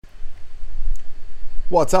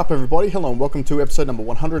What's up, everybody? Hello and welcome to episode number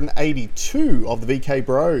 182 of the VK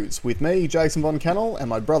Bros with me, Jason Von Cannell, and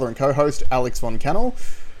my brother and co-host, Alex Von Cannell.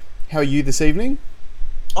 How are you this evening?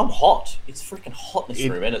 I'm hot. It's freaking hot in this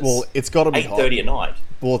room, and it's got to be 8:30 at night.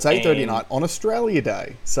 Well, it's 8:30 at night on Australia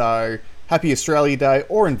Day. So, happy Australia Day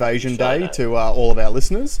or Invasion Day to all of our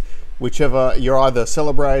listeners. Whichever, you're either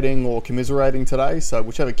celebrating or commiserating today, so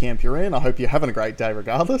whichever camp you're in, I hope you're having a great day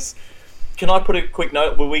regardless. Can I put a quick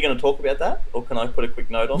note? Were we going to talk about that? Or can I put a quick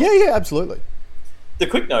note on it? Yeah, absolutely. The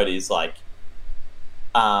quick note is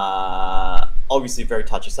obviously very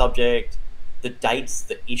touchy subject. The date's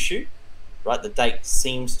the issue, right? The date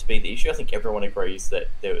seems to be the issue. I think everyone agrees that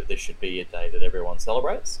there should be a day that everyone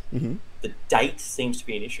celebrates. Mm-hmm. The date seems to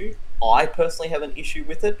be an issue. I personally have an issue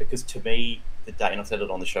with it because to me, the date, and I've said it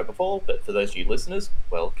on the show before, but for those of you listeners,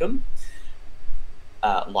 welcome.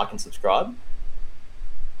 Like and subscribe.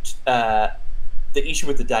 The issue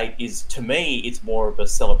with the date is, to me, it's more of a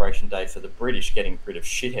celebration day for the British getting rid of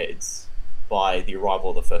shitheads by the arrival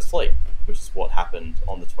of the First Fleet, which is what happened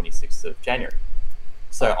on the 26th of January.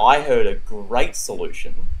 So I heard a great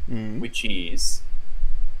solution, which is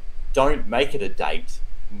don't make it a date.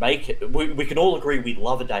 Make it. We can all agree we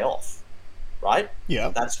love a day off, right? Yeah.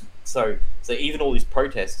 That's so even all these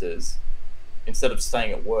protesters, instead of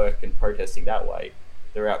staying at work and protesting that way,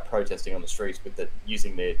 they're out protesting on the streets with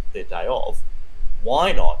using their day off.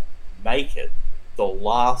 Why not make it the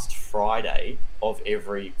last Friday of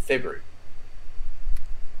every February?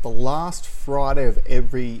 The last Friday of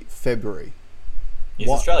every February is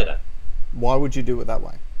Australia Day. Why would you do it that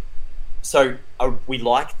way? So we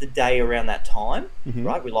like the day around that time,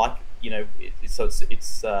 right? We like,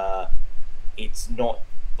 it's not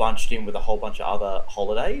bunched in with a whole bunch of other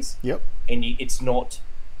holidays. Yep. And it's not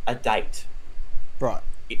a date. Right.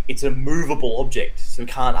 It's a movable object, so we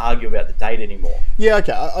can't argue about the date anymore. Yeah,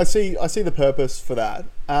 okay. I see the purpose for that.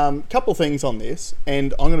 Couple things on this,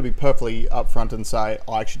 and I'm going to be perfectly upfront and say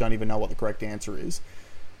I actually don't even know what the correct answer is.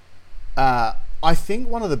 I think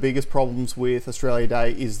one of the biggest problems with Australia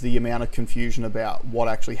Day is the amount of confusion about what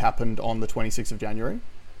actually happened on the 26th of January.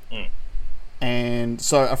 And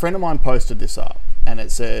so a friend of mine posted this up, and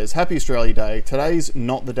it says, Happy Australia Day. Today's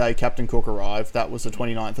not the day Captain Cook arrived. That was the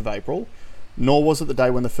 29th of April. Nor was it the day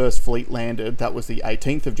when the First Fleet landed. That was the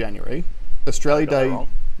 18th of January. Australia Day...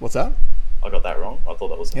 What's that? I got that wrong. I thought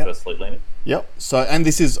that was the First Fleet landing. Yep. So, and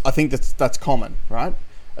this is... I think that's common, right?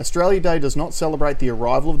 Australia Day does not celebrate the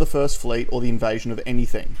arrival of the First Fleet or the invasion of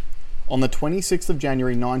anything. On the 26th of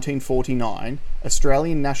January 1949,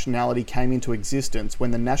 Australian nationality came into existence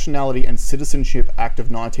when the Nationality and Citizenship Act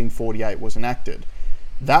of 1948 was enacted.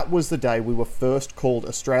 That was the day we were first called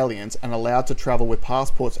Australians and allowed to travel with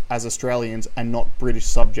passports as Australians and not British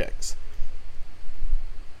subjects.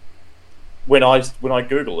 When I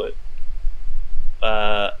Google it,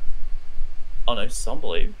 some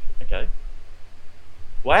believe. Okay.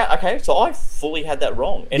 Wow. Okay. So I fully had that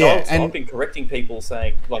wrong, and I've been correcting people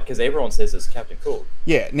saying because everyone says it's Captain Cook.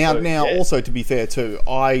 Yeah. Now, also to be fair too,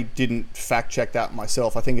 I didn't fact check that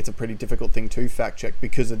myself. I think it's a pretty difficult thing to fact check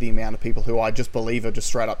because of the amount of people who I just believe are just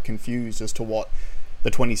straight up confused as to what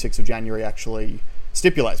the 26th of January actually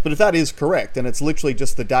stipulates. But if that is correct, and it's literally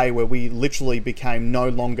just the day where we literally became no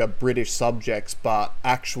longer British subjects but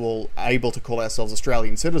able to call ourselves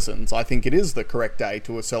Australian citizens, I think it is the correct day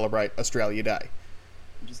to celebrate Australia Day.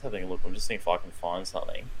 I'm just having a look. I'm just seeing if I can find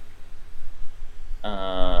something.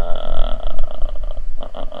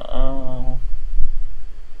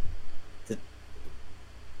 The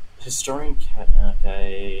historian.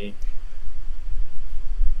 Okay.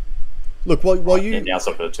 Look, while you now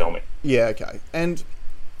something to tell me. Yeah, okay. And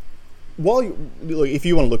if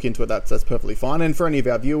you want to look into it, that's perfectly fine. And for any of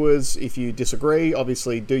our viewers, if you disagree,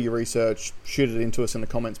 obviously do your research, shoot it into us in the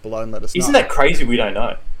comments below, and let us know. Isn't that crazy? We don't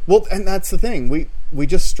know. Well, and that's the thing. We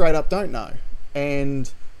just straight up don't know.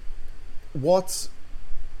 And my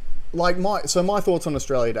thoughts on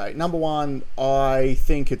Australia Day. Number one, I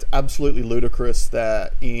think it's absolutely ludicrous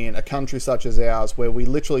that in a country such as ours, where we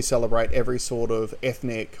literally celebrate every sort of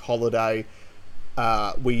ethnic holiday,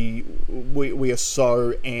 we are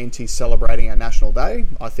so anti-celebrating our national day.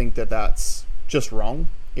 I think that's just wrong.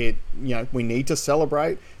 We need to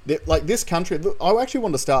celebrate. This country, I actually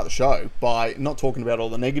want to start the show by not talking about all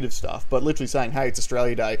the negative stuff, but literally saying, hey, it's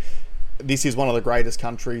Australia Day. This is one of the greatest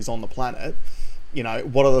countries on the planet.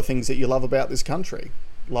 What are the things that you love about this country?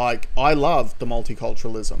 I love the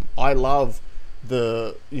multiculturalism. I love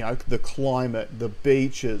the climate, the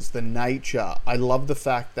beaches, the nature. I love the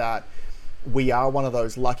fact that we are one of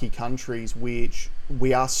those lucky countries which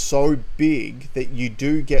we are so big that you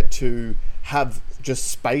do get to have just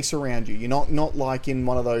space around you. You're not like in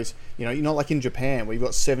one of those, you're not like in Japan where you've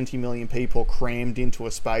got 70 million people crammed into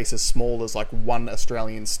a space as small as like one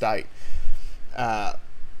Australian state.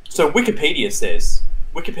 So Wikipedia says,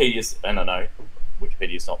 and I know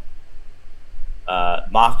Wikipedia's not,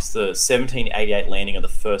 marks the 1788 landing of the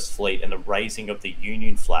First Fleet and the raising of the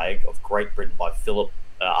Union flag of Great Britain by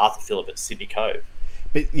Arthur Phillip at Sydney Cove.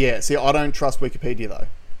 But yeah, see, I don't trust Wikipedia though,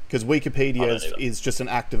 because Wikipedia is just an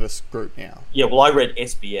activist group now. Yeah, well, I read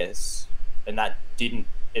SBS, and that didn't.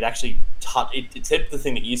 It actually it said the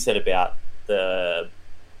thing that you said about the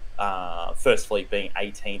First Fleet being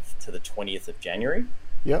 18th to the 20th of January.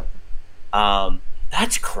 Yep.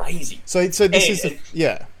 That's crazy. So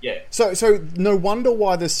yeah. So no wonder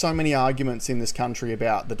why there's so many arguments in this country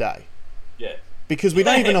about the day. Yeah. Because we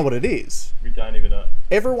don't even know what it is. We don't even know.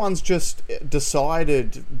 Everyone's just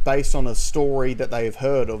decided based on a story that they have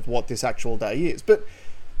heard of what this actual day is. But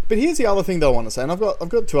here's the other thing that I want to say, and I've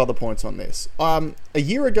got two other points on this. A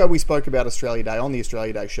year ago we spoke about Australia Day on the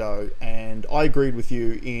Australia Day show, and I agreed with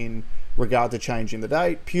you in regard to changing the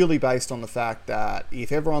date, purely based on the fact that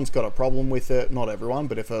if everyone's got a problem with it, not everyone,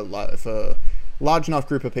 but if a large enough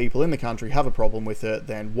group of people in the country have a problem with it,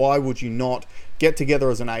 then why would you not get together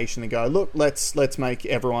as a nation and go, look, let's make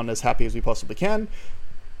everyone as happy as we possibly can?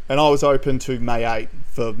 And I was open to May 8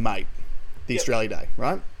 for MATE, the Australia Day,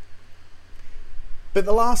 right? But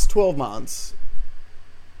the last 12 months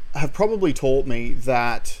have probably taught me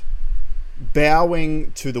that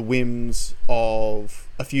bowing to the whims of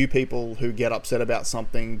a few people who get upset about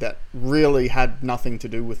something that really had nothing to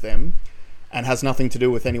do with them and has nothing to do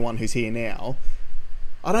with anyone who's here now,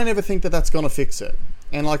 I don't ever think that that's going to fix it.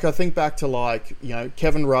 And like, I think back to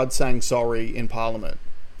Kevin Rudd saying sorry in Parliament.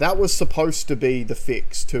 That was supposed to be the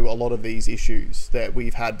fix to a lot of these issues that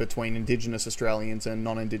we've had between Indigenous Australians and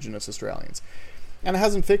non-Indigenous Australians. And it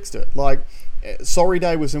hasn't fixed it. Like, Sorry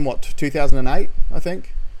Day was in 2008, I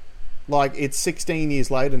think? Like, it's 16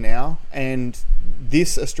 years later now, and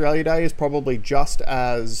this Australia Day is probably just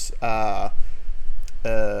as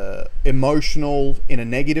emotional in a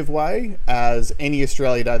negative way as any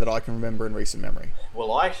Australia Day that I can remember in recent memory.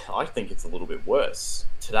 Well, I think it's a little bit worse.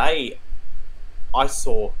 Today, I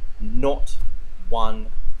saw not one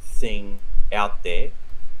thing out there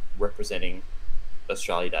representing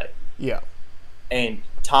Australia Day. Yeah. And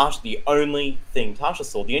Tasha, the only thing Tasha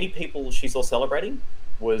saw, the only people she saw celebrating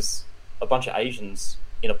was a bunch of Asians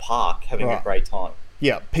in a park having a great time.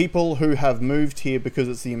 Yeah, people who have moved here because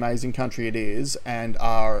it's the amazing country it is and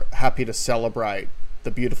are happy to celebrate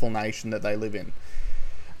the beautiful nation that they live in.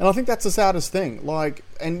 And I think that's the saddest thing. Like,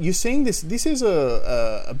 and you're seeing this is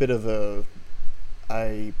a bit of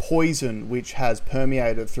a poison which has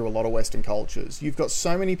permeated through a lot of Western cultures. You've got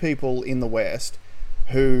so many people in the West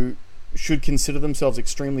who should consider themselves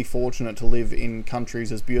extremely fortunate to live in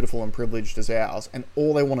countries as beautiful and privileged as ours, and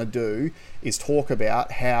all they want to do is talk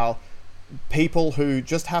about how people who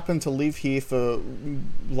just happen to live here for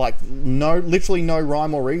literally no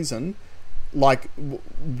rhyme or reason,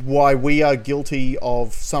 why we are guilty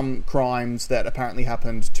of some crimes that apparently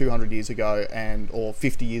happened 200 years ago or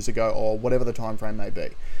 50 years ago or whatever the time frame may be.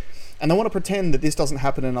 And they want to pretend that this doesn't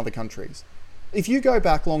happen in other countries. If you go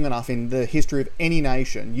back long enough in the history of any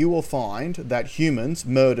nation, you will find that humans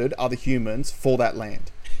murdered other humans for that land.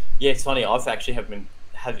 Yeah, it's funny. I've actually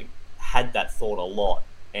had that thought a lot,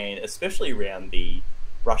 and especially around the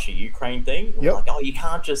Russia-Ukraine thing. Yep. Like, you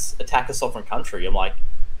can't just attack a sovereign country. I'm like,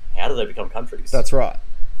 how do they become countries? That's right.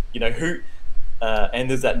 Who... and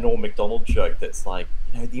there's that Norm Macdonald joke that's like,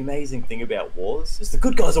 the amazing thing about wars is the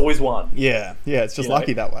good guys always won. Yeah, it's just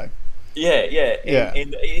lucky that way. Yeah.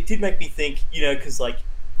 And it did make me think, because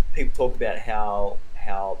people talk about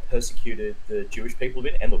how persecuted the Jewish people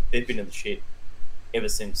have been, and look, they've been in the shit ever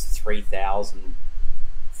since 4,000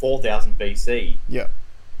 BC. Yeah.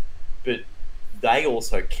 But they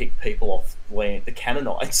also kicked people off land, the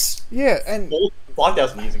Canaanites. Yeah, and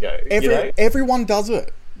 5,000 years ago. Everyone does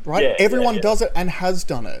it, right? Yeah, everyone does it and has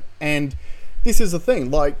done it. And this is the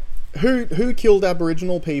thing, like, who killed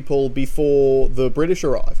Aboriginal people before the British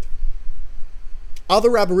arrived?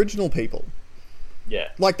 Other Aboriginal people. Yeah.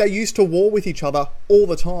 Like, they used to war with each other all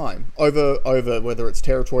the time over whether it's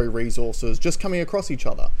territory, resources, just coming across each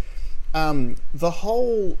other. The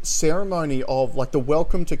whole ceremony of, the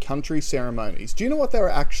welcome to country ceremonies, do you know what they were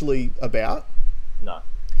actually about? No.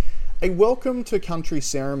 A welcome to country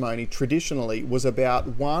ceremony traditionally was about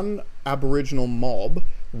one Aboriginal mob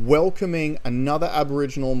welcoming another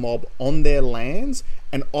Aboriginal mob on their lands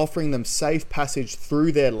and offering them safe passage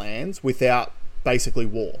through their lands without basically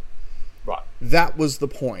war. Right. That was the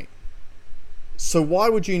point. So why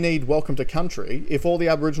would you need Welcome to Country if all the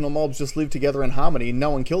Aboriginal mobs just lived together in harmony and no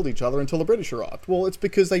one killed each other until the British arrived? Well, it's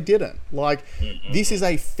because they didn't. Like, this is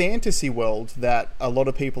a fantasy world that a lot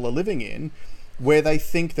of people are living in, where they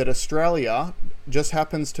think that Australia just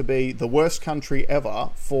happens to be the worst country ever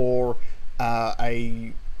for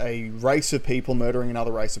a race of people murdering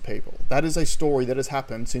another race of people. That is a story that has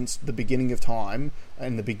happened since the beginning of time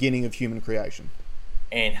and the beginning of human creation.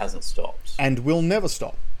 And hasn't stopped. And will never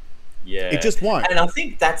stop. Yeah. It just won't. And I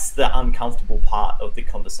think that's the uncomfortable part of the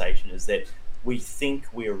conversation, is that we think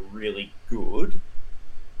we're really good,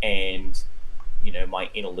 and, you know, my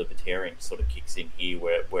inner libertarian sort of kicks in here,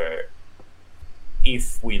 where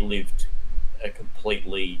if we lived a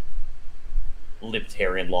completely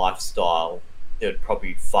libertarian lifestyle, there would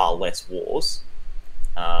probably be far less wars,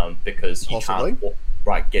 because Possibly. you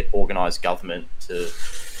can't get organised government to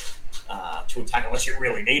attack unless you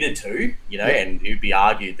really needed to, you know. Yeah. And it would be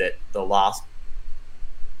argued that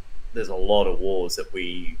there's a lot of wars that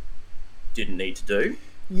we didn't need to do.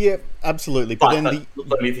 Yeah, absolutely. But then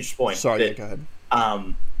let me finish the point. Sorry, go ahead.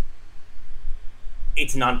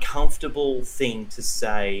 It's an uncomfortable thing to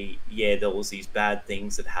say, yeah, there was these bad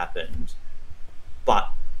things that happened, but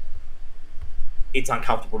it's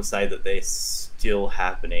uncomfortable to say that they're still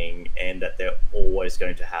happening and that they're always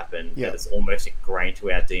going to happen, that it's almost ingrained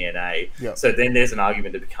to our DNA. Yeah. So then there's an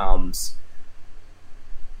argument that becomes,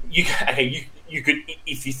 you could,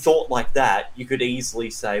 if you thought like that, you could easily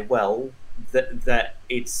say, well, that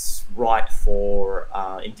it's right for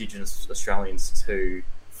Indigenous Australians to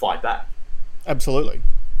fight back. Absolutely.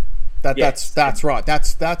 That's right.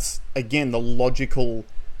 That's again the logical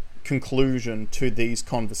conclusion to these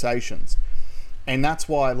conversations. And that's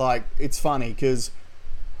why, like, it's funny because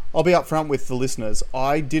I'll be upfront with the listeners.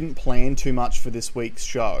 I didn't plan too much for this week's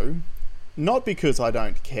show, not because I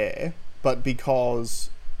don't care, but because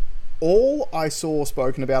all I saw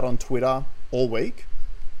spoken about on Twitter all week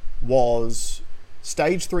was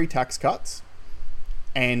Stage 3 tax cuts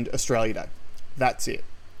and Australia Day. That's it.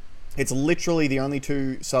 It's literally the only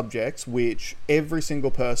two subjects which every single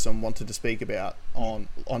person wanted to speak about on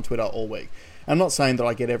Twitter all week. I'm not saying that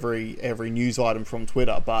I get every news item from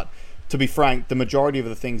Twitter, but to be frank, the majority of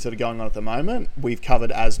the things that are going on at the moment, we've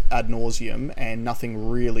covered as ad nauseum, and nothing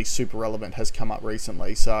really super relevant has come up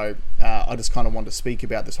recently. So I just kind of want to speak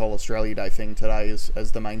about this whole Australia Day thing today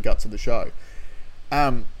as the main guts of the show.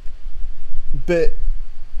 But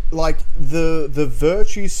like the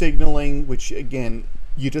virtue signaling, which again,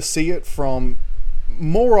 you just see it from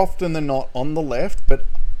more often than not on the left, but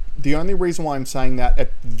the only reason why I'm saying that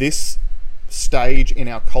at this stage in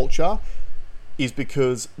our culture is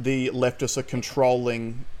because the leftists are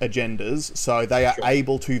controlling agendas, so they are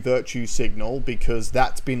able to virtue signal because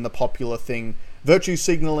that's been the popular thing. Virtue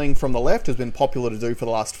signaling from the left has been popular to do for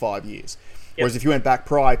the last 5 years. Whereas if you went back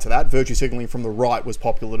prior to that, virtue signaling from the right was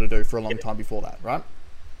popular to do for a long time before that, right?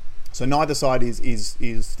 So neither side is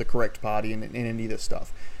the correct party in any of this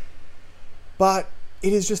stuff. But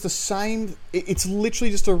it is just the same. It's literally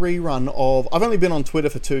just a rerun of. I've only been on Twitter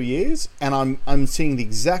for 2 years, and I'm seeing the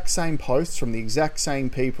exact same posts from the exact same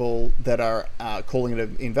people that are calling it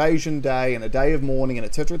an invasion day and a day of mourning and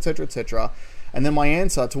etc. etc. etc. And then my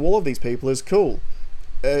answer to all of these people is, cool.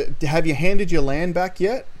 Have you handed your land back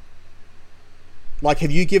yet? Like,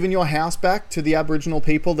 have you given your house back to the Aboriginal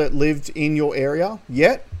people that lived in your area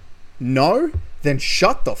yet? No? Then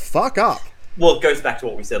shut the fuck up. Well, it goes back to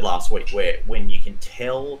what we said last week, where when you can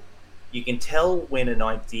tell when an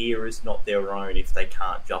idea is not their own if they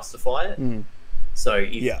can't justify it. So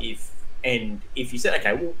if you said,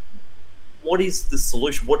 okay, well, what is the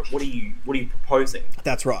solution? What are you proposing?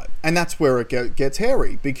 That's right, and that's where it gets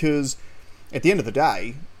hairy, because at the end of the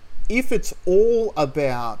day, if it's all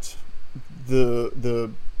about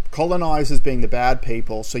the colonizers being the bad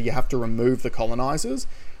people, so you have to remove the colonizers,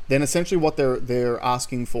 then essentially what they're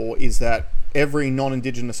asking for is that every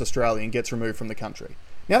non-Indigenous Australian gets removed from the country.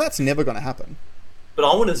 Now, that's never going to happen. But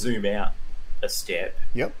I want to zoom out a step.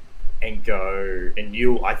 Yep. And go, and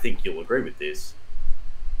I think you'll agree with this,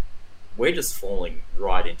 we're just falling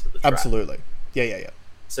right into the trap. Absolutely. Yeah.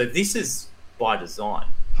 So this is by design.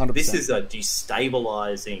 100%. This is a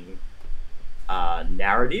destabilizing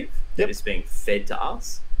narrative that is being fed to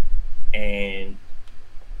us, and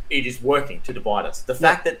it is working to divide us. The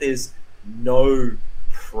fact that there's no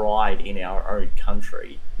pride in our own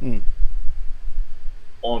country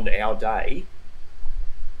on our day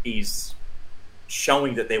is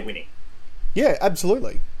showing that they're winning. Yeah,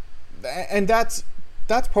 absolutely. And that's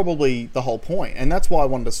probably the whole point. And that's why I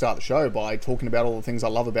wanted to start the show by talking about all the things I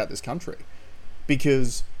love about this country.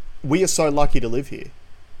 Because we are so lucky to live here.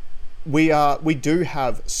 We do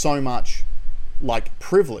have so much like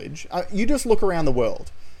privilege. You just look around the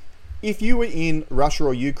world. If you were in Russia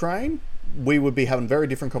or Ukraine, we would be having very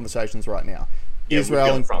different conversations right now. Yeah,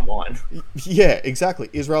 Israel and front line. Yeah, exactly.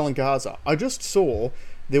 Israel and Gaza. I just saw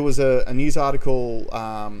there was a news article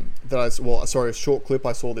a short clip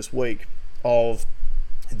I saw this week of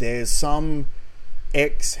there's some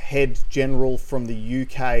ex-head general from the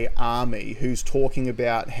UK Army who's talking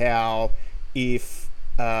about how if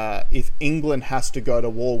England has to go to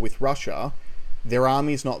war with Russia, their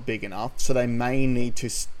army's not big enough, so they may need to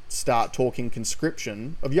start talking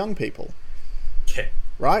conscription of young people. Yeah.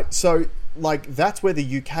 Right? So, like, that's where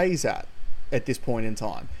the UK's at this point in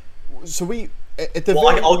time. So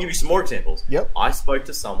I'll give you some more examples. Yep. I spoke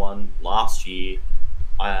to someone last year.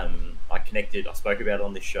 I spoke about it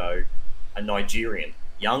on this show. A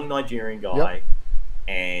young Nigerian guy, yep.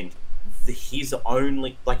 And he's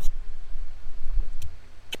only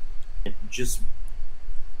just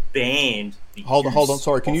banned. Hold on.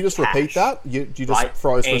 Sorry, can you just repeat that? You just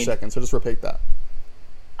froze for a second, so just repeat that.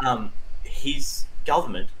 His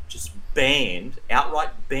government just outright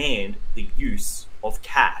banned the use of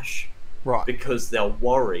cash, right? Because they're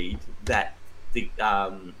worried that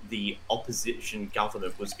the opposition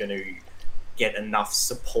government was going to get enough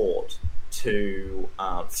support to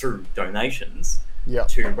through donations, yep.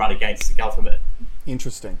 to run against the government.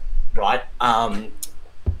 Interesting, right?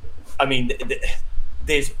 I mean,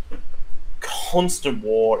 there's constant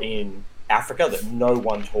war in Africa that no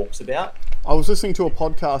one talks about. I was listening to a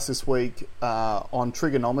podcast this week on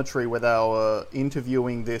trigonometry where they were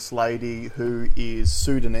interviewing this lady who is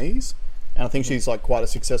Sudanese, and I think she's like quite a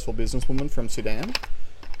successful businesswoman from Sudan.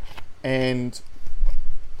 And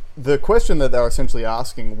the question that they were essentially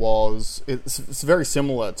asking was, it's very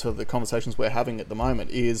similar to the conversations we're having at the moment,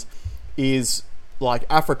 is like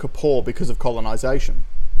Africa poor because of colonization?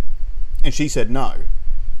 And she said no.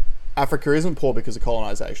 Africa isn't poor because of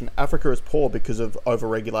colonization. Africa is poor because of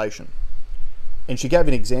overregulation. And she gave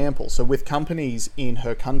an example. So with companies in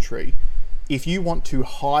her country, if you want to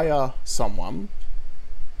hire someone,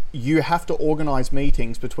 you have to organize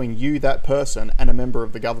meetings between you, that person, and a member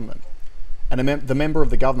of the government. And the member of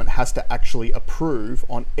the government has to actually approve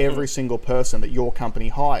on every single person that your company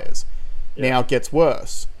hires. Yeah. Now it gets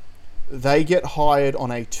worse. They get hired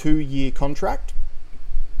on a 2-year contract.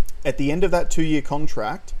 At the end of that 2-year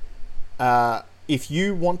contract, if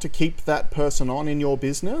you want to keep that person on in your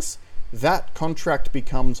business, that contract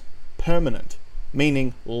becomes permanent,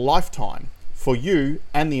 meaning lifetime for you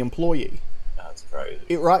and the employee. That's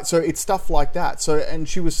crazy. Right? So it's stuff like that. So, and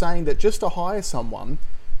she was saying that just to hire someone,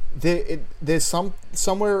 there's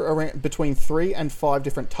somewhere around between 3 and 5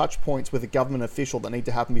 different touch points with a government official that need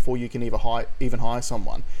to happen before you can even hire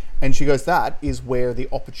someone. And she goes, that is where the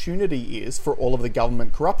opportunity is for all of the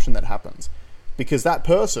government corruption that happens. Because that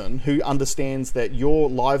person who understands that your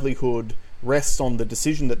livelihood rests on the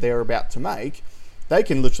decision that they're about to make, they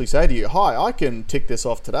can literally say to you, hi, I can tick this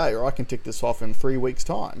off today, or I can tick this off in 3 weeks'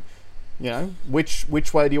 time. You know,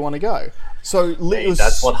 which way do you want to go? So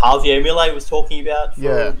that's what Javier Milei was talking about.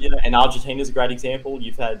 Yeah. You know, and Argentina's a great example.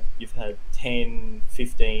 You've had 10,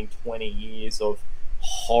 15, 20 years of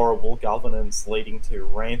horrible governance leading to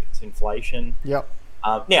rampant inflation. Yep.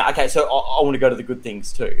 Now, okay, so I want to go to the good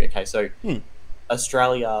things too. Okay, so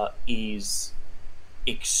Australia is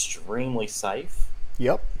extremely safe.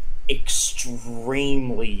 Yep.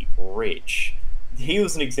 Extremely rich.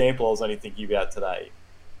 Here's an example I was only thinking about today.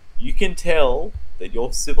 You can tell that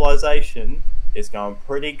your civilization is going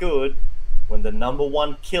pretty good when the number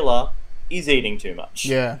one killer is eating too much.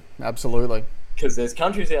 Yeah, absolutely. Because there's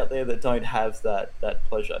countries out there that don't have that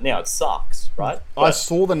pleasure. Now, it sucks, right? I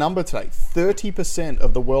saw the number today. 30%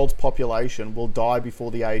 of the world's population will die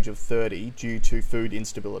before the age of 30 due to food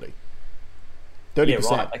instability. 30%.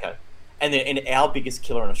 Yeah, right, okay. And our biggest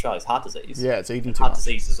killer in Australia is heart disease. Yeah, it's eating too much. Heart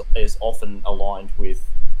disease is often aligned with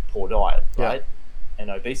poor diet, right? Yeah. And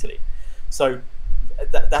obesity. So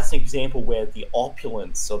that's an example where the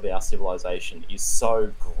opulence of our civilization is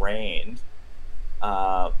so grand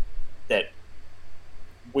that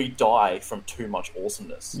we die from too much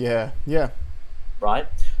awesomeness. Yeah. Right?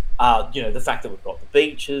 The fact that we've got the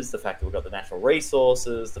beaches, the fact that we've got the natural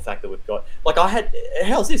resources, the fact that we've got...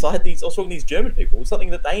 how's this? I was talking to these German people, something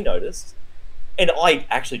that they noticed, and I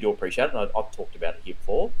actually do appreciate it, and I've talked about it here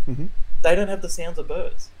before. Mm-hmm. They don't have the sounds of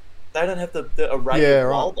birds. They don't have the array of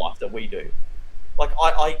wildlife that we do. Like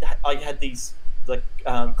I had these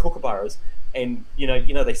kookaburras, and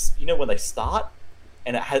when they start,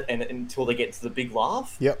 and until they get to the big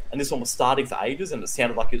laugh. Yep. And this one was starting for ages, and it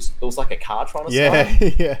sounded like it was like a car trying to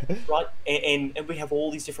start. Yeah. Right. And we have all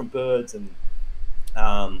these different birds and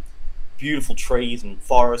beautiful trees and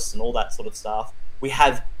forests and all that sort of stuff. We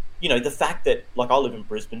have, the fact that, like, I live in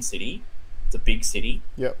Brisbane City. It's a big city.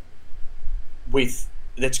 Yep.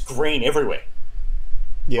 That's green everywhere.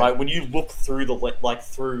 Yeah. Right? When you look through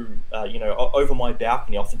over my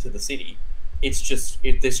balcony off into the city, it's just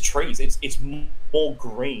there's trees. It's more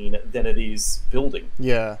green than it is building.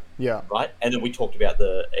 Yeah. Right. And then we talked about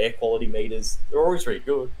the air quality meters. They're always very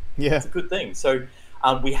good. Yeah. It's a good thing. So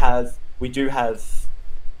we do have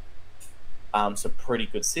some pretty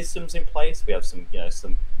good systems in place. We have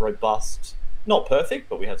some robust, not perfect,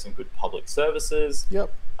 but we have some good public services.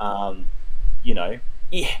 Yep.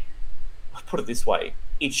 Put it this way,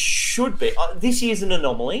 it should be. This year's an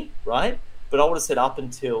anomaly, right? But I would have said up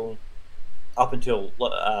until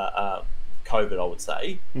COVID, I would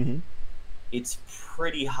say, it's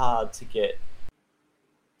pretty hard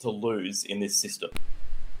to lose in this system.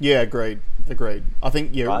 Yeah, agreed. I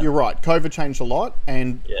think you're right. COVID changed a lot,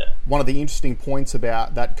 and one of the interesting points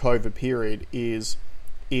about that COVID period is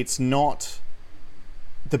it's not...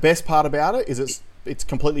 The best part about it is it's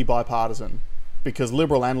completely bipartisan, because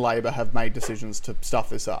Liberal and Labor have made decisions to stuff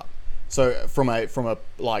this up. So from a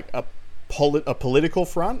political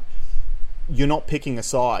front, you're not picking a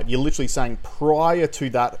side. You're literally saying prior to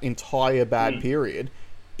that entire bad period,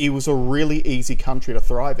 it was a really easy country to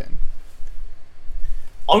thrive in.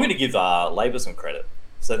 I'm going to give Labor some credit.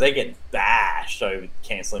 So they get bashed over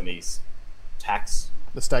cancelling these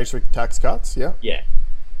the stage 3 tax cuts, yeah? Yeah.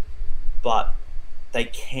 But they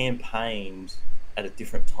campaigned at a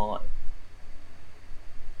different time.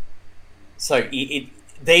 So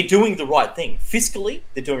they're doing the right thing. Fiscally,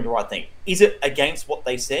 they're doing the right thing. Is it against what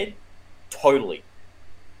they said? Totally.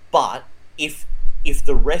 But if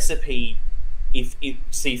the recipe, if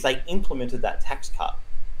they implemented that tax cut,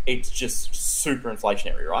 it's just super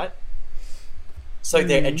inflationary, right? So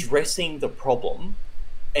they're addressing the problem,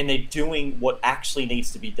 and they're doing what actually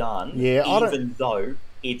needs to be done, even though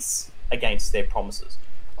it's against their promises.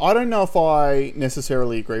 I don't know if I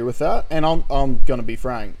necessarily agree with that, and I'm going to be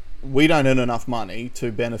frank. We don't earn enough money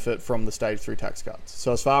to benefit from the stage 3 tax cuts.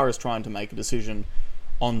 So as far as trying to make a decision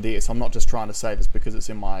on this, I'm not just trying to say this because it's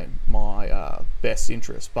in my best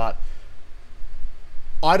interest, but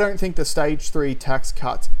I don't think the stage 3 tax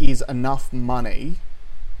cuts is enough money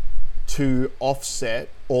to offset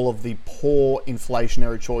all of the poor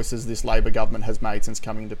inflationary choices this Labor government has made since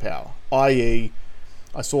coming into power. I.e.,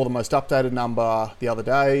 I saw the most updated number the other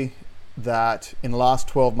day that in the last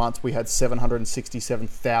 12 months we had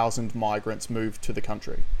 767,000 migrants move to the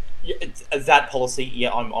country. Yeah, that policy,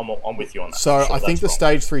 I'm with you on that. So I think the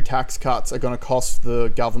stage 3 tax cuts are going to cost the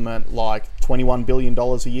government like $21 billion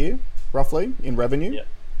a year, roughly, in revenue. Yeah.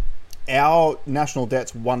 Our national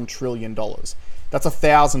debt's $1 trillion. That's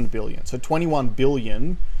 1,000 billion. So 21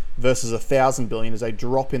 billion versus 1,000 billion is a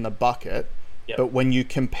drop in the bucket. Yep. But when you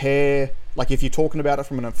compare, like if you're talking about it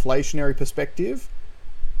from an inflationary perspective,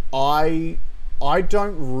 I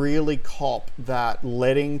don't really cop that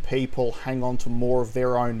letting people hang on to more of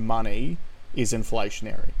their own money is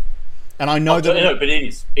inflationary. And I know that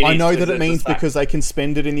it means because they can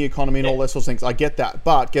spend it in the economy and all those sorts of things. I get that.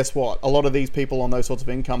 But guess what? A lot of these people on those sorts of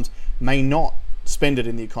incomes may not spend it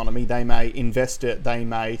in the economy. They may invest it. They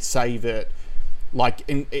may save it.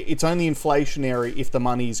 It's only inflationary if the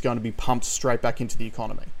money is going to be pumped straight back into the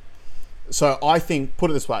economy. So I think,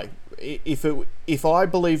 put it this way, if I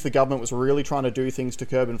believe the government was really trying to do things to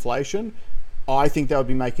curb inflation, I think they would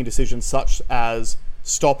be making decisions such as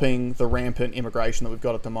stopping the rampant immigration that we've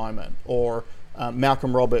got at the moment, or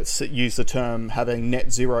Malcolm Roberts used the term having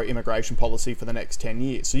net zero immigration policy for the next 10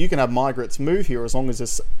 years. So you can have migrants move here as long as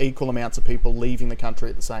there's equal amounts of people leaving the country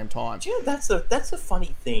at the same time. Do you know, that's a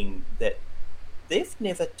funny thing that they've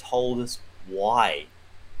never told us why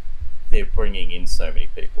they're bringing in so many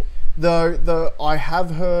people. Though I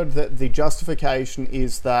have heard that the justification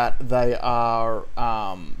is that they are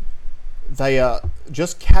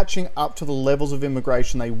just catching up to the levels of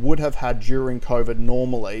immigration they would have had during COVID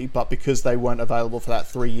normally, but because they weren't available for that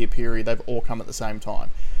 3-year period, they've all come at the same time.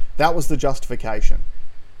 That was the justification.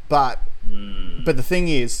 But the thing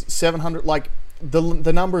is, 700,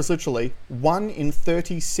 the number is literally 1 in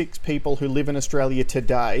 36 people who live in Australia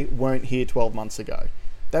today weren't here 12 months ago.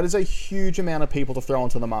 That is a huge amount of people to throw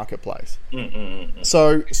into the marketplace.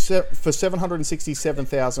 So for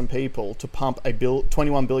 767,000 people to pump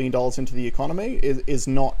 $21 billion into the economy is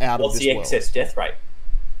not out of this world. What's the excess death rate?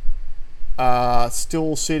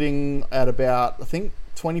 Still sitting at about, I think,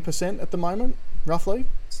 20% at the moment, roughly.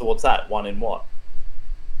 So what's that? 1 in what?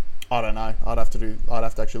 I don't know. I'd have to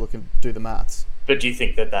actually look and do the maths. But do you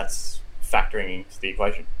think that that's factoring into the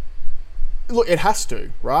equation? Look, it has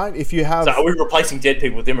to, right? If you have... So are we replacing dead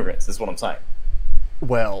people with immigrants, is what I'm saying?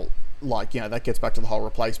 Well, like, that gets back to the whole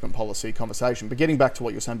replacement policy conversation. But getting back to what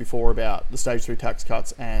you were saying before about the stage 3 tax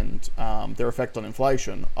cuts and their effect on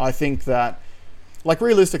inflation, I think that, like,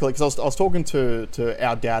 realistically, because I was talking to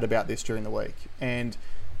our dad about this during the week, and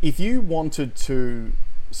if you wanted to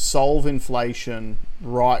solve inflation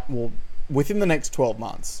within the next 12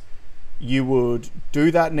 months, you would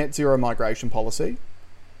do that net zero migration policy.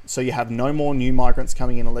 So you have no more new migrants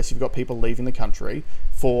coming in unless you've got people leaving the country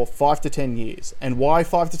for 5 to 10 years. And why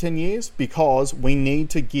 5 to 10 years? Because we need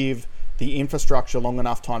to give the infrastructure long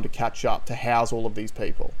enough time to catch up to house all of these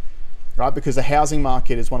people, right? Because the housing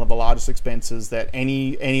market is one of the largest expenses that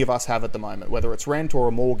any of us have at the moment, whether it's rent or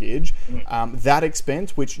a mortgage. That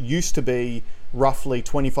expense, which used to be roughly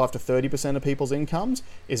 25 to 30% of people's incomes,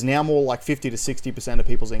 is now more like 50 to 60% of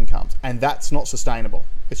people's incomes. And that's not sustainable.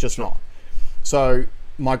 It's just not. So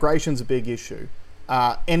migration's a big issue.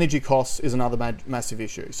 Energy costs is another massive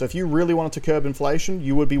issue. So if you really wanted to curb inflation,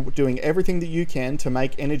 you would be doing everything that you can to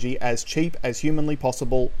make energy as cheap as humanly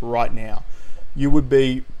possible right now. You would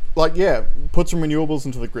be like, put some renewables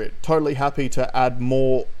into the grid. Totally happy to add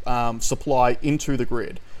more supply into the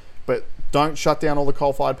grid. But don't shut down all the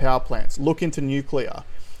coal-fired power plants. Look into nuclear.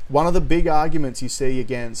 One of the big arguments you see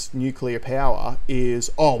against nuclear power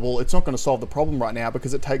is, it's not going to solve the problem right now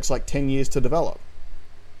because it takes like 10 years to develop.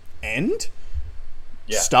 And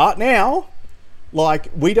start now.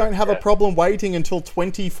 Like, we don't have a problem waiting until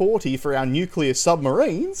 2040 for our nuclear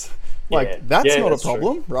submarines. That's not a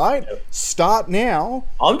problem, true. Right? Yep. Start now.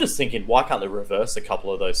 I'm just thinking, why can't they reverse a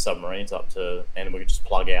couple of those submarines up to, and we could just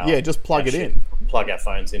plug out... just plug it in. Plug our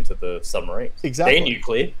phones into the submarines. Exactly. They're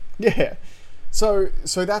nuclear. Yeah. So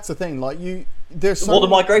that's the thing. Like, there's so the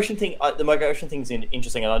migration thing's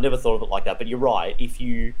interesting, and I never thought of it like that. But you're right.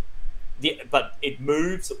 But it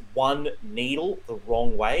moves one needle the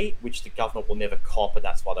wrong way, which the government will never cop, and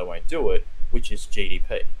that's why they won't do it, which is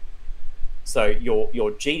GDP. So your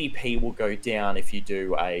GDP will go down if you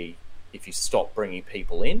stop bringing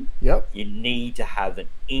people in. Yep. You need to have an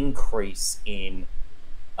increase in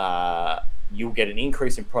you'll get an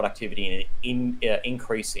increase in productivity and an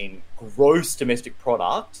increase in gross domestic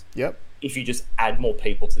product. Yep. If you just add more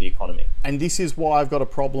people to the economy. And this is why I've got a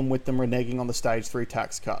problem with them reneging on the stage 3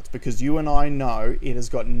 tax cuts, because you and I know it has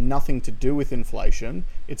got nothing to do with inflation.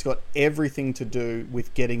 It's got everything to do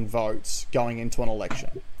with getting votes going into an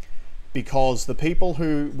election. Because the people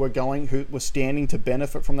who were standing to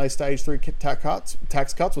benefit from those stage 3 tax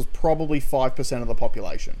cuts was probably 5% of the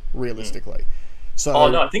population, realistically.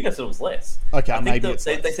 So, no, I think it was less. Okay, maybe it's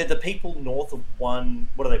less. They said the people north of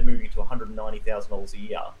what are they moving to, $190,000 a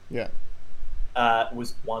year? Yeah.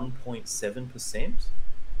 Was 1.7%.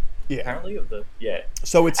 Yeah. Apparently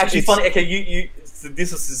So it's actually funny. Okay,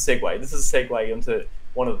 this is a segue. This is a segue into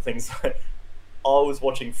one of the things that I was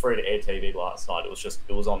watching free to air TV last night.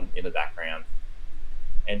 It was on in the background,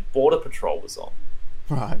 and Border Patrol was on.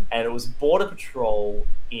 Right. And it was Border Patrol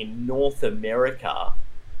in North America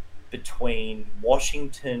between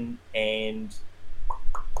Washington and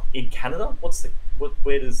in Canada.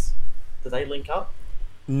 Where do they link up?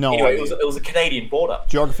 No. Anyway, it was a Canadian border.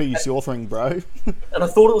 Geography is your thing, bro. And I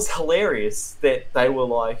thought it was hilarious that they were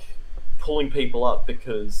like pulling people up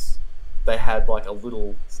because they had like a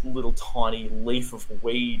little tiny leaf of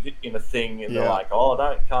weed in a thing, and they're like,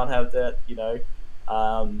 can't have that,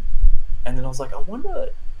 And then I was like, I wonder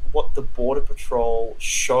what the Border Patrol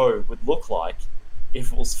show would look like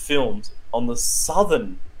if it was filmed on the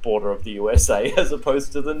southern border of the USA as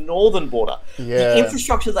opposed to the northern border. Yeah. The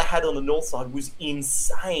infrastructure they had on the north side was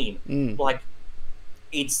insane. Like,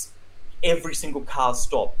 it's every single car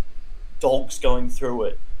stop, dogs going through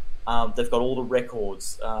it. They've got all the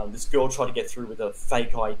records. This girl tried to get through with a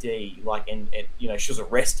fake ID, and she was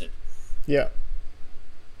arrested. Yeah.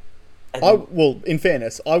 In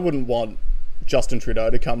fairness, I wouldn't want Justin Trudeau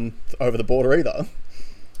to come over the border either.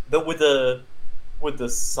 But would the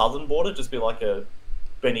southern border just be like a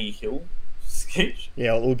Benny Hill sketch?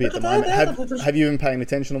 Yeah, it will be at the moment. Have you been paying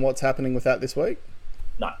attention to what's happening with that this week?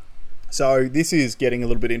 No. So this is getting a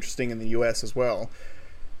little bit interesting in the US as well,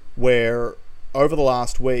 where over the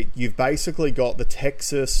last week you've basically got the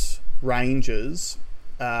Texas Rangers.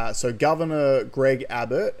 So Governor Greg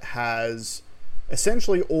Abbott has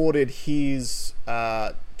essentially ordered his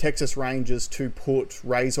Texas Rangers to put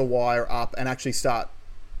razor wire up and actually start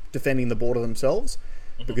defending the border themselves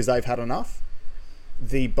because they've had enough.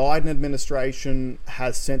 The Biden administration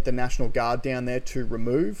has sent the National Guard down there to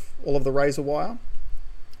remove all of the razor wire,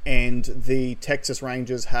 and the Texas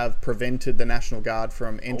Rangers have prevented the National Guard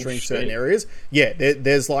from entering certain areas. Yeah,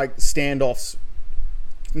 there's like standoffs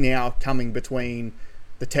now coming between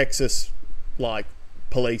the Texas, like,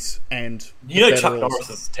 police and Chuck Norris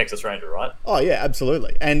is a Texas Ranger, right? Oh yeah,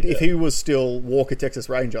 absolutely. And if he was still Walker Texas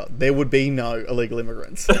Ranger, there would be no illegal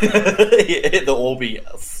immigrants. They'll all be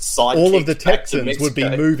sidekicks. All of the Texans would be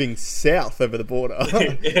moving south over the border.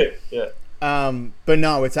 yeah. But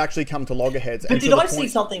no, it's actually come to loggerheads. But did I see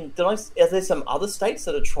something? Are there some other states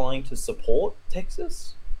that are trying to support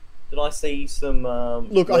Texas? Did I see some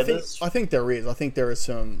look? letters? I think there is. I think there are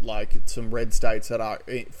some red states that are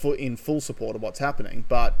in full support of what's happening.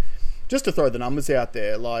 But just to throw the numbers out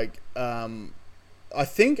there, I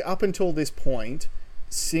think up until this point,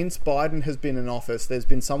 since Biden has been in office, there's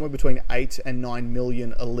been somewhere between 8 and 9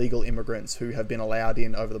 million illegal immigrants who have been allowed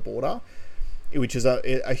in over the border, which is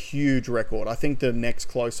a huge record. I think the next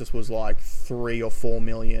closest was 3 or 4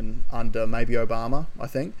 million under maybe Obama, I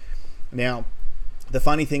think. Now, the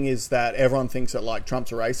funny thing is that everyone thinks that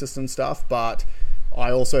Trump's a racist and stuff, but I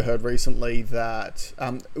also heard recently that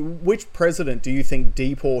which president do you think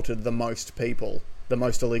deported the most people, the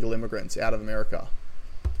most illegal immigrants out of America?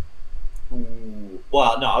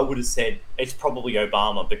 Well, no, I would have said it's probably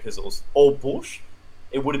Obama because it was all Bush.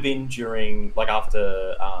 It would have been during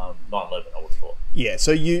after 9/11. I would have thought. Yeah,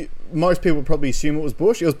 so most people probably assume it was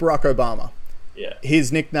Bush. It was Barack Obama. Yeah.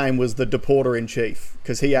 His nickname was the Deporter in Chief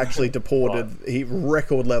because he actually deported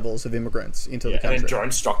record levels of immigrants into the country. And then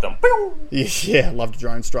drone struck them. Yeah, loved a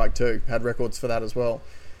drone strike too. Had records for that as well.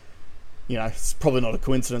 It's probably not a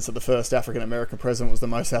coincidence that the first African American president was the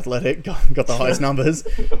most athletic, got the highest numbers.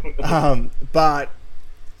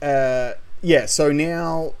 So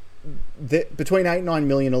now between 8 and 9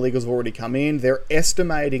 million illegals have already come in. They're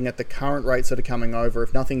estimating at the current rates that are coming over,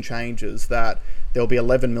 if nothing changes, that there'll be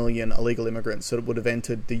 11 million illegal immigrants that would have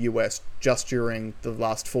entered the US just during the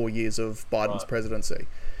last 4 years of Biden's presidency.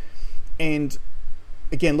 And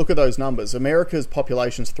again, look at those numbers. America's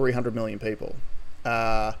population is 300 million people.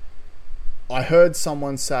 I heard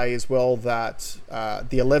someone say as well that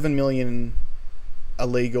the 11 million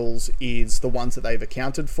illegals is the ones that they've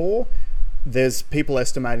accounted for. There's people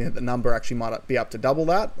estimating that the number actually might be up to double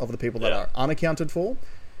that of the people that are unaccounted for.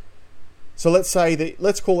 So let's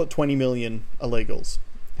call it 20 million illegals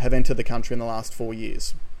have entered the country in the last 4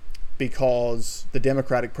 years because the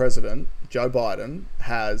Democratic president, Joe Biden,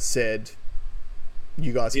 has said,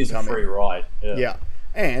 you guys can come in. It's a free ride. Yeah.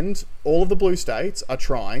 And all of the blue states are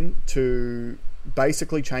trying to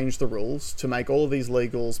basically change the rules to make all of these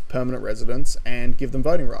legals permanent residents and give them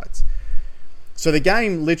voting rights. So the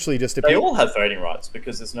game literally just appears. They all have voting rights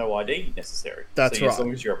because there's no ID necessary. That's right. As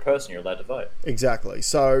long as you're a person, you're allowed to vote. Exactly.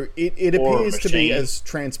 So it appears to be as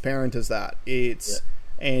transparent as that.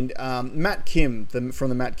 And Matt Kim from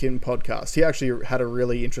the Matt Kim podcast, he actually had a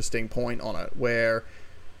really interesting point on it where,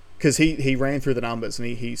 because he ran through the numbers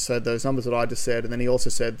and he said those numbers that I just said, and then he also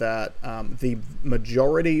said that the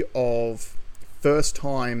majority of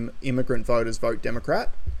first-time immigrant voters vote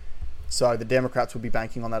Democrat. So the Democrats would be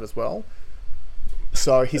banking on that as well.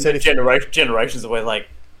 So he said, generations away,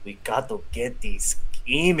 we got to get these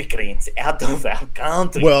immigrants out of our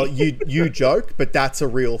country. Well, you joke, but that's a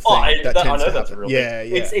real thing. I know that's a real thing. Yeah.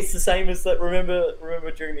 It's the same as that. Remember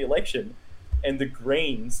during the election, and the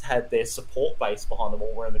Greens had their support base behind them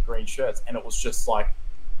all wearing the green shirts, and it was just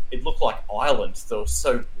it looked like Ireland. They were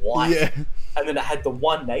so white. Yeah. And then it had the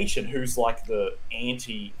One Nation, who's the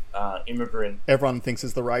anti-immigrant. Everyone thinks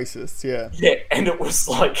is the racists, yeah. Yeah, and it was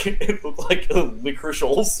it looked like a licorice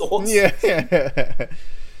all sorts. Yeah.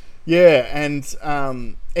 Yeah, and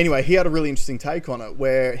anyway, he had a really interesting take on it,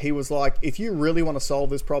 where he was like, if you really want to solve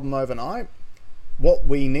this problem overnight, what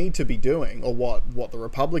we need to be doing, or what the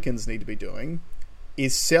Republicans need to be doing,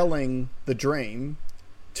 is selling the dream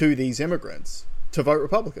to these immigrants to vote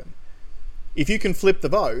Republican. If you can flip the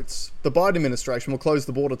votes, the Biden administration will close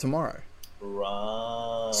the border tomorrow.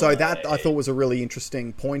 Right. So that, I thought, was a really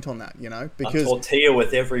interesting point on that, because a tortilla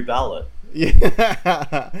with every ballot.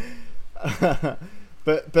 Yeah.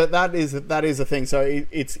 But that is a thing. So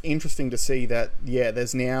it's interesting to see that,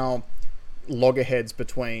 there's now loggerheads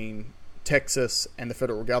between Texas and the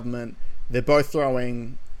federal government. They're both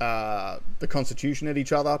throwing the Constitution at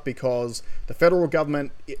each other because the federal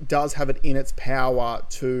government does have it in its power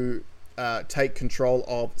to take control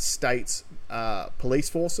of states' police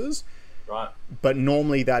forces. Right. But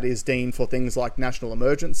normally that is deemed for things like national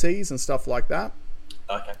emergencies and stuff like that.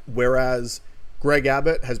 Okay. Whereas Greg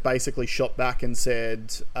Abbott has basically shot back and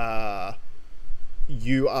said,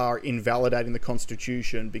 you are invalidating the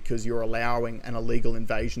Constitution because you're allowing an illegal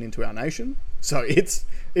invasion into our nation. So it's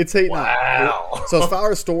heating up. So as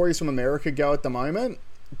far as stories from America go at the moment,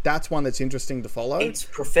 that's one that's interesting to follow. It's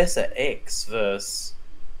Professor X versus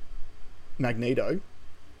Magneto.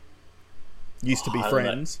 used to be I don't know.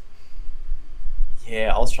 friends.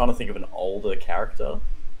 Yeah, I was trying to think of an older character.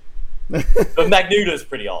 But Magneto's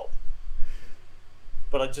pretty old.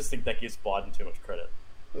 But I just think that gives Biden too much credit.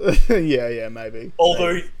 Yeah, maybe.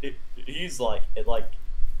 Although he's like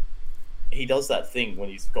he does that thing when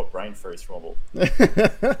he's got brain freeze from all.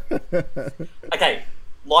 Okay,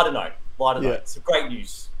 lighter note. Some great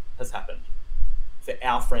news has happened for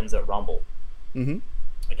our friends at Rumble. Mm-hmm.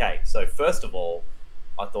 Okay, so first of all,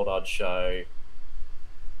 I thought I'd show.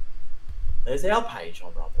 There's our page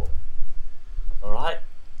on Rumble. All right.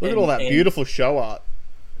 Look at all that beautiful show art.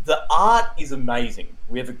 The art is amazing.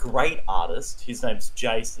 We have a great artist. His name's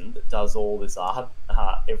Jason that does all this art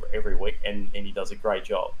every week, and he does a great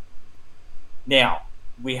job. Now,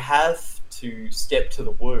 we have to step to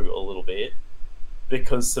the woo a little bit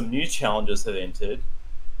because some new challengers have entered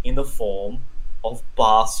in the form of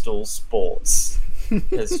Barstool Sports.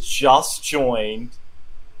 Has just joined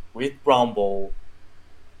with Rumble.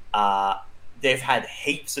 They've had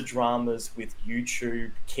heaps of dramas with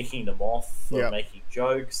YouTube kicking them off for making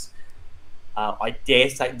jokes. I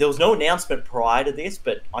dare say there was no announcement prior to this,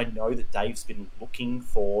 but I know that Dave's been looking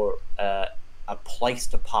for a place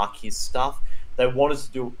to park his stuff. They wanted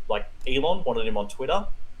to do, like, Elon wanted him on Twitter.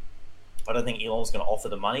 I don't think Elon was going to offer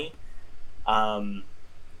the money. I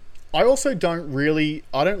also don't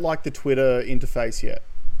like the Twitter interface yet.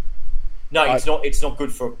 No, it's not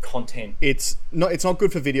good for content. It's not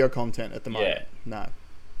good for video content at the moment. Yeah.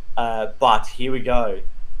 No. But here we go.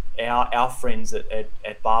 Our friends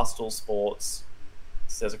at Barstool Sports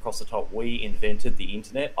says across the top, we invented the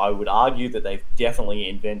internet. I would argue that they've definitely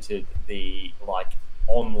invented the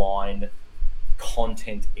online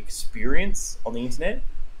content experience on the internet.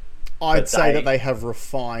 I'd say that they have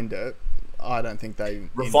refined it. I don't think they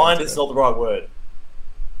refined is not the right word.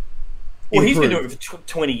 Well, he's been doing it for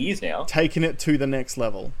 20 years now. Taking it to the next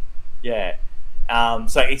level. Yeah.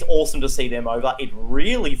 So it's awesome to see them over. It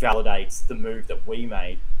really validates the move that we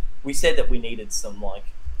made. We said that we needed some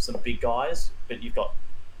big guys, but you've got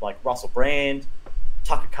like Russell Brand,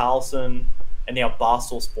 Tucker Carlson, and now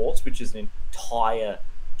Barstool Sports, which is an entire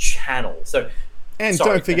channel.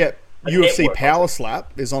 Don't forget, UFC Power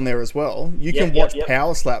Slap is on there as well. You can watch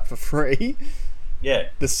Power Slap for free. Yeah.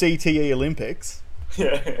 The CTE Olympics.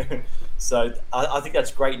 Yeah. So I think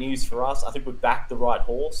that's great news for us. I think we've backed the right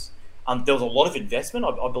horse. There was a lot of investment.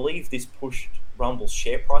 I believe this pushed Rumble's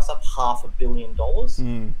share price up $500 million.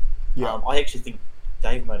 Yeah. I actually think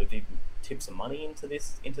Dave might have even tipped some money into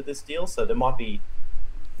this deal. So there might be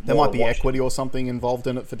equity or something involved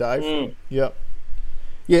in it for Dave. Yeah.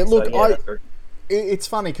 Yeah. Look, it's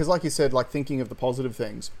funny because, like you said, like thinking of the positive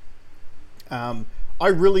things, I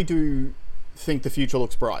really do think the future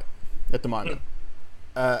looks bright at the moment.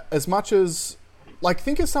 As much as, like,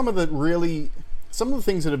 think of some of the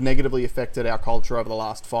things that have negatively affected our culture over the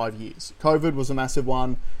last 5 years. COVID was a massive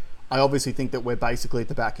one. I obviously think that we're basically at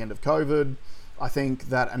the back end of COVID. I think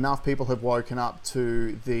that enough people have woken up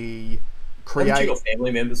to the Haven't you got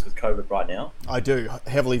family members with COVID right now? I do.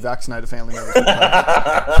 Heavily vaccinated family members with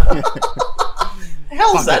COVID.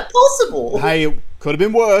 How is that possible? Hey, it could have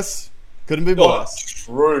been worse.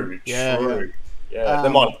 True. Yeah. They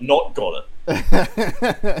might have not got it.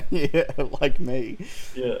 Yeah, like me.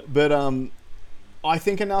 Yeah. But I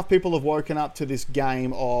think enough people have woken up to this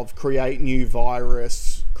game of create new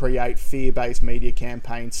virus, create fear-based media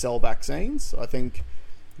campaigns, sell vaccines. I think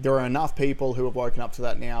there are enough people who have woken up to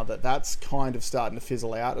that now that's kind of starting to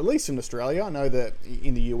fizzle out, at least in Australia. I know that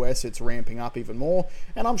in the US it's ramping up even more,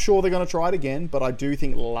 and I'm sure they're going to try it again, but I do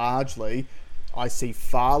think largely I see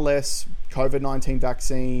far less COVID-19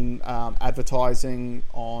 vaccine advertising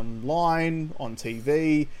online, on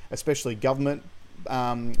TV, especially government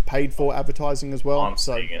paid for advertising as well. I'm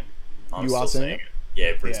seeing it. You are seeing it?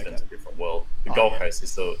 Yeah, Brisbane's a different world. The Gold Coast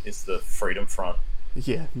is the Freedom Front.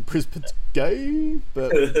 Yeah, Brisbane's gay,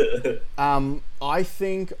 but I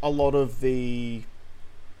think a lot of the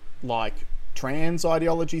trans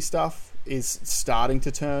ideology stuff is starting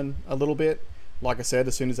to turn a little bit. Like I said,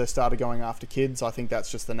 as soon as they started going after kids, I think that's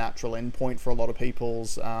just the natural endpoint for a lot of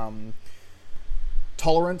people's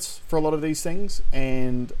tolerance for a lot of these things.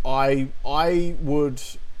 And I would,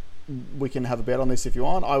 we can have a bet on this if you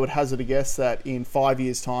want, I would hazard a guess that in 5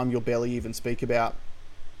 years' time, you'll barely even speak about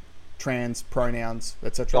trans pronouns,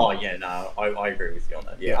 etc. Oh, yeah, no, I agree with you on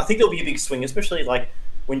that. Yeah, I think there'll be a big swing, especially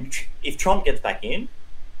if Trump gets back in,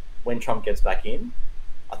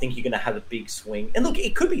 I think you're going to have a big swing. And look,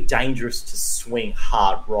 it could be dangerous to swing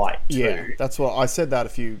hard right, too. Yeah, that's what I said that a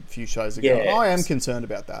few shows ago. Yeah, I am concerned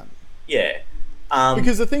about that. Yeah.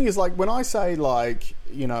 Because the thing is, when I say,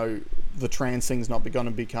 the trans thing's not going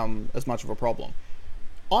to become as much of a problem,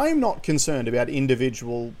 I'm not concerned about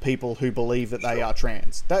individual people who believe that they are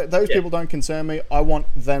trans. Those people don't concern me. I want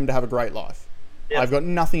them to have a great life. I've got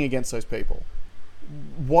nothing against those people.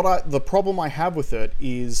 The problem I have with it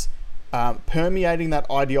is permeating that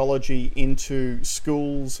ideology into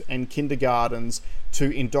schools and kindergartens to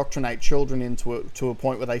indoctrinate children into it to a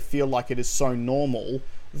point where they feel like it is so normal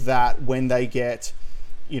that when they get,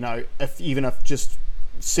 even if just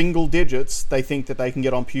single digits, they think that they can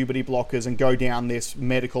get on puberty blockers and go down this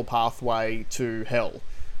medical pathway to hell.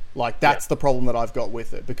 Like, that's the problem that I've got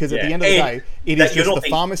with it. Because at the end of the day, it is just the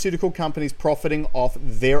pharmaceutical companies profiting off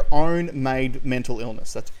their own made mental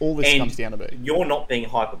illness. That's all this comes down to be. You're not being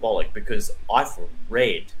hyperbolic, because I've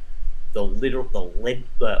read the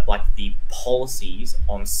policies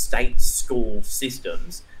on state school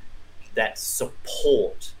systems that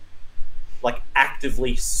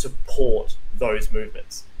actively support those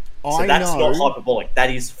movements. So that's not hyperbolic.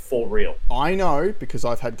 That is for real. I know, because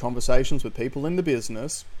I've had conversations with people in the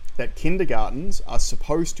business, that kindergartens are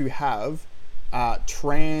supposed to have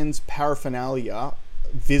trans paraphernalia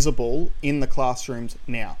visible in the classrooms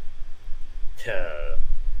now.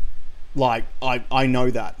 I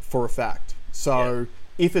know that for a fact. So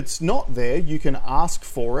if it's not there, you can ask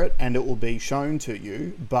for it and it will be shown to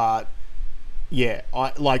you. But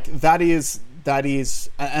that is,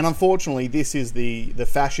 and unfortunately, this is the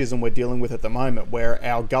fascism we're dealing with at the moment, where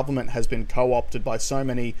our government has been co-opted by so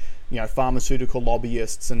many, pharmaceutical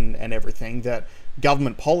lobbyists and everything, that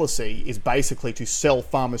government policy is basically to sell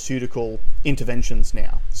pharmaceutical interventions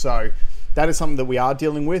now. So that is something that we are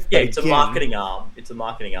dealing with. Yeah, it's a marketing arm. It's a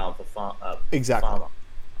marketing arm for exactly. Pharma.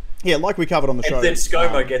 Yeah, like we covered on the show. And then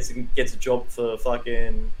ScoMo gets a job for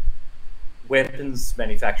fucking weapons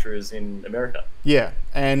manufacturers in America. Yeah,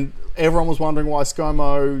 and everyone was wondering why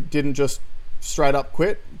ScoMo didn't just straight up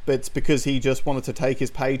quit, but it's because he just wanted to take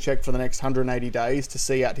his paycheck for the next 180 days to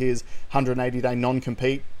see out his 180-day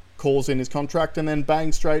non-compete clause in his contract, and then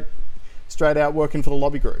bang, straight out working for the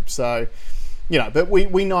lobby group. So, but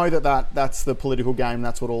we know that's the political game.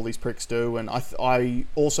 That's what all these pricks do. And I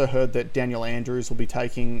also heard that Daniel Andrews will be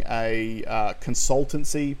taking a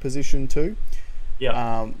consultancy position too.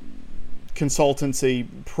 Yeah. Consultancy,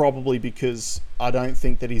 probably because I don't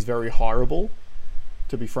think that he's very hireable,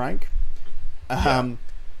 to be frank.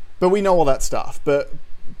 But we know all that stuff. But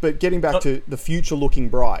getting back to the future looking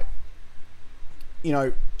bright,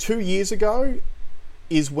 2 years ago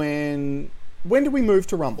is when did we move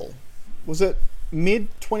to Rumble? Was it mid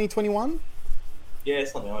 2021? Yeah,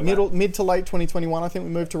 something like that. Mid to late 2021, I think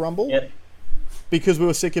we moved to Rumble. Yeah. Because we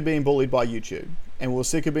were sick of being bullied by YouTube. And we were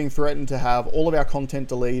sick of being threatened to have all of our content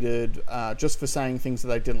deleted just for saying things that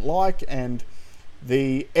they didn't like. And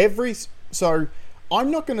so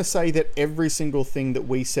I'm not going to say that every single thing that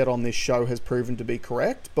we said on this show has proven to be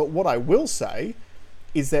correct. But what I will say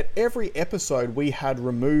is that every episode we had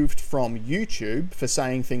removed from YouTube for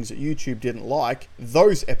saying things that YouTube didn't like,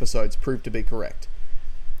 those episodes proved to be correct.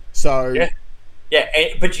 So yeah,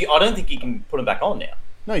 but I don't think you can put them back on now.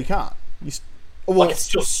 No, you can't. It's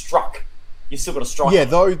still struck. You still got to strike. Yeah,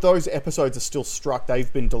 those episodes are still struck.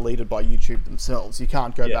 They've been deleted by YouTube themselves. You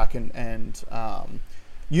can't go back and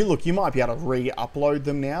you might be able to re-upload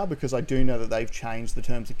them now, because I do know that they've changed the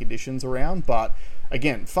terms and conditions around. But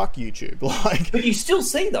again, fuck YouTube. But you still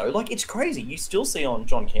see though, it's crazy. You still see on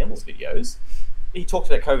John Campbell's videos, he talks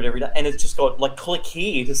about COVID every day, and it's just got click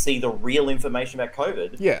here to see the real information about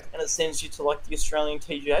COVID. Yeah, and it sends you to the Australian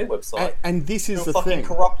TGA website. And this is the fucking thing.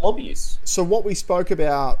 Corrupt lobbyists. So what we spoke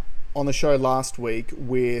about on the show last week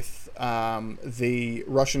with the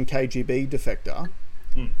Russian KGB defector,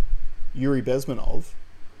 Yuri Bezmenov.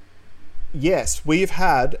 Yes, we've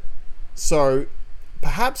had, so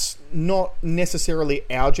perhaps not necessarily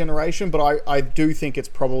our generation, but I do think it's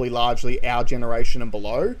probably largely our generation and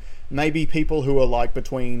below. Maybe people who are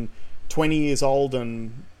between 20 years old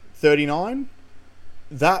and 39.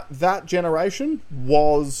 That generation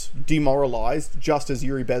was demoralized, just as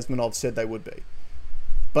Yuri Bezmenov said they would be.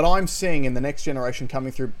 But I'm seeing in the next generation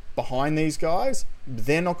coming through behind these guys,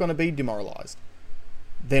 they're not going to be demoralized.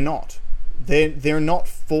 They're not. They're not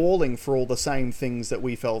falling for all the same things that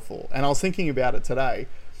we fell for. And I was thinking about it today.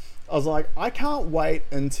 I was like, I can't wait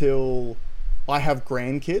until I have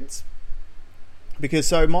grandkids. Because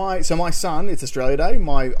so my son, it's Australia Day,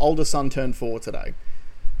 my oldest son turned 4 today.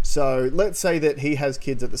 So let's say that he has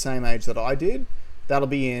kids at the same age that I did. That'll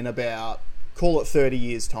be in about, call it 30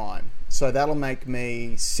 years time. So that'll make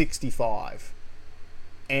me 65.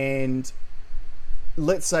 And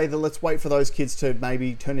let's wait for those kids to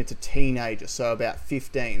maybe turn into teenagers, so about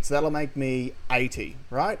 15. So that'll make me 80,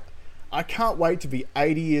 right? I can't wait to be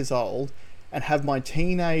 80 years old and have my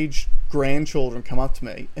teenage grandchildren come up to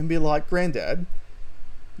me and be like, Granddad,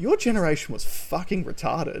 your generation was fucking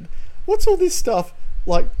retarded. What's all this stuff?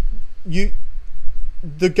 Like,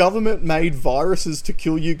 the government made viruses to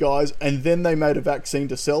kill you guys, and then they made a vaccine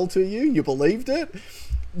to sell to you. You believed it?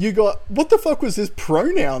 What the fuck was this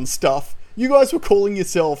pronoun stuff? You guys were calling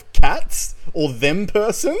yourself cats or them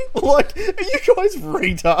person? Like, are you guys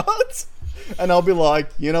retards? And I'll be like,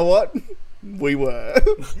 you know what? We were.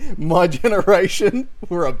 My generation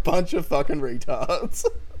were a bunch of fucking retards.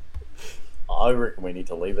 I reckon we need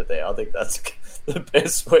to leave it there. I think that's the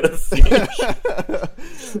best way to finish.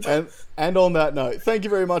 and on that note, thank you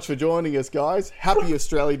very much for joining us, guys. Happy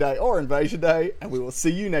Australia Day or Invasion Day, and we will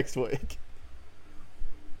see you next week.